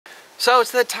So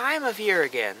it's the time of year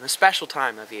again, the special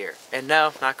time of year. And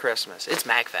no, not Christmas, it's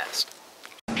MAGFest.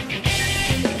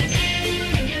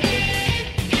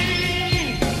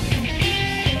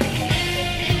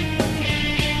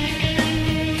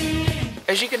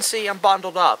 As you can see, I'm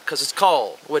bundled up because it's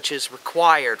cold, which is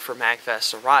required for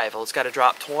MAGFest's arrival. It's got to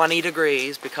drop 20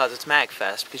 degrees because it's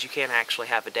MAGFest, because you can't actually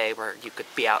have a day where you could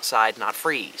be outside and not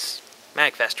freeze.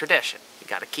 MAGFest tradition. You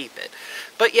got to keep it.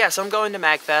 But yes, I'm going to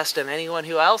MAGFest, and anyone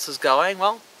who else is going,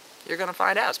 well, you're going to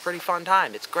find out. It's a pretty fun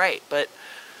time. It's great. But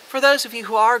for those of you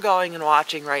who are going and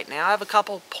watching right now, I have a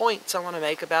couple points I want to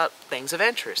make about things of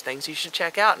interest, things you should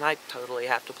check out, and I totally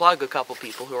have to plug a couple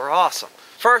people who are awesome.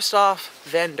 First off,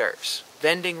 vendors.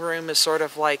 Vending room is sort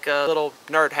of like a little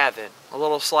nerd heaven, a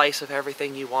little slice of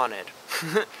everything you wanted.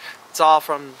 It's all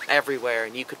from everywhere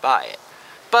and you could buy it.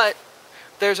 But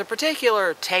there's a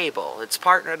particular table. It's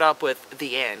partnered up with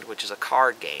The End, which is a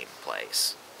card game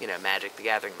place. You know, Magic the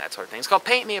Gathering, that sort of thing. It's called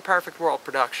Paint Me a Perfect World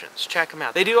Productions. Check them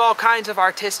out. They do all kinds of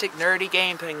artistic, nerdy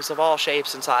game things of all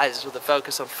shapes and sizes with a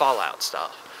focus on Fallout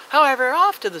stuff. However,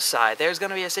 off to the side, there's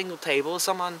going to be a single table with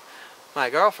someone,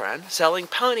 my girlfriend, selling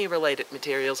pony-related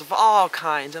materials of all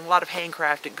kinds and a lot of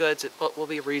handcrafted goods at what will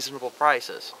be reasonable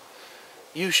prices.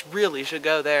 You really should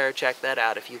go there, check that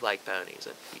out if you like ponies,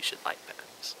 and you should like ponies.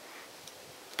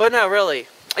 But no, really,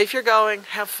 if you're going,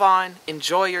 have fun,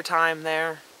 enjoy your time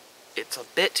there. It's a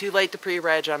bit too late to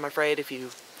pre-reg, I'm afraid, if you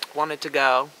wanted to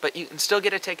go, but you can still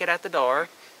get a ticket at the door.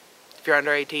 If you're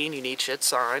under 18, you need shit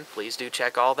signed. Please do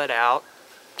check all that out.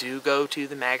 Do go to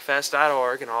the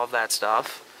magfest.org and all of that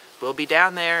stuff. We'll be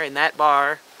down there in that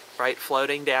bar, right,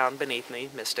 floating down beneath me,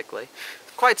 mystically.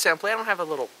 Quite simply, I don't have a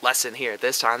little lesson here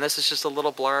this time. This is just a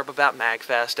little blurb about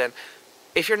MAGFest, and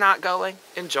if you're not going,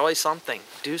 enjoy something.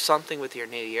 Do something with your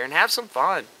new year, and have some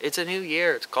fun. It's a new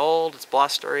year. It's cold. It's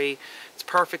blustery. It's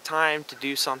perfect time to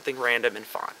do something random and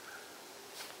fun.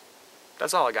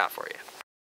 That's all I got for you.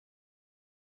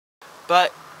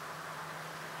 But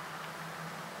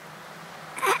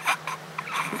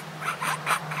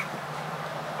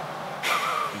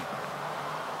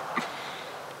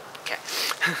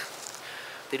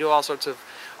they do all sorts of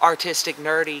artistic,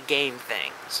 nerdy game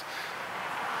things.